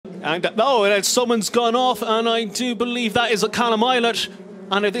And someone's gone off, and I do believe that is a Callum Eilert.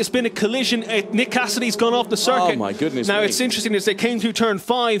 And there's been a collision. Nick Cassidy's gone off the circuit. Oh, my goodness Now, me. it's interesting as they came through turn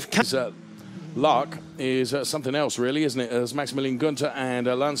 5. Luck is something else, really, isn't it? As Maximilian Gunter and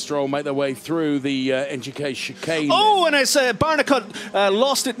Lance Stroll make their way through the NGK chicane. Oh, and as Barnicoat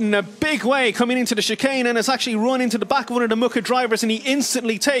lost it in a big way coming into the chicane, and it's actually run into the back of one of the Mucka drivers, and he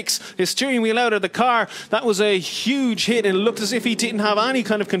instantly takes his steering wheel out of the car. That was a huge hit, and it looked as if he didn't have any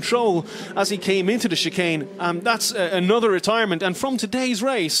kind of control as he came into the chicane. That's another retirement. And from today's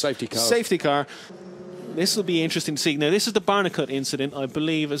race, safety car. This will be interesting to see. Now, this is the Barnicoat incident, I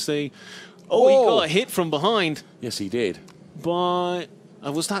believe, as they... Oh, he got hit from behind. Yes, he did. But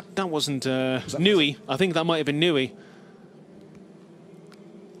that wasn't Newey. I think that might have been Newey.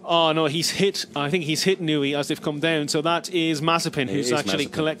 Oh no, he's hit. I think he's hit Newey as they've come down. So that is Mazepin, who's actually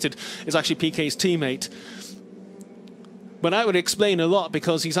is actually PK's teammate. But that would explain a lot,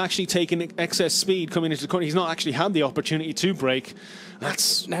 because he's actually taken excess speed coming into the corner. He's not actually had the opportunity to brake.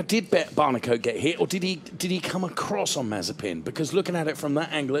 Now, did Barnicoat get hit, or did he come across on Mazepin? Because looking at it from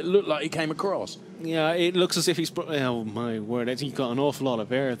that angle, it looked like he came across. Yeah, it looks as if he's... Oh, my word. He's got an awful lot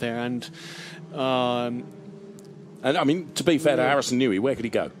of air there. And I mean, to be fair to Harrison Newey, where could he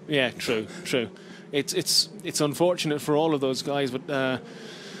go? Yeah, true. It's unfortunate for all of those guys, but...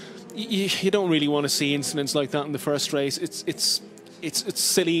 You don't really want to see incidents like that in the first race. It's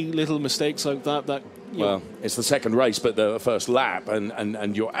silly little mistakes like that. Well, it's the second race, but the first lap,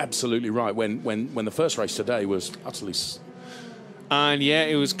 and you're absolutely right. When the first race today was utterly. And yeah,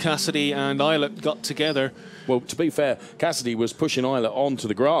 it was Cassidy and Eilert got together. Well, to be fair, Cassidy was pushing Eilert onto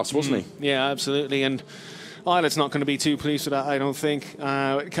the grass, wasn't he? Yeah, absolutely. And Eilert's not going to be too pleased with that, I don't think.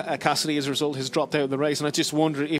 Cassidy, as a result, has dropped out of the race, and I just wonder if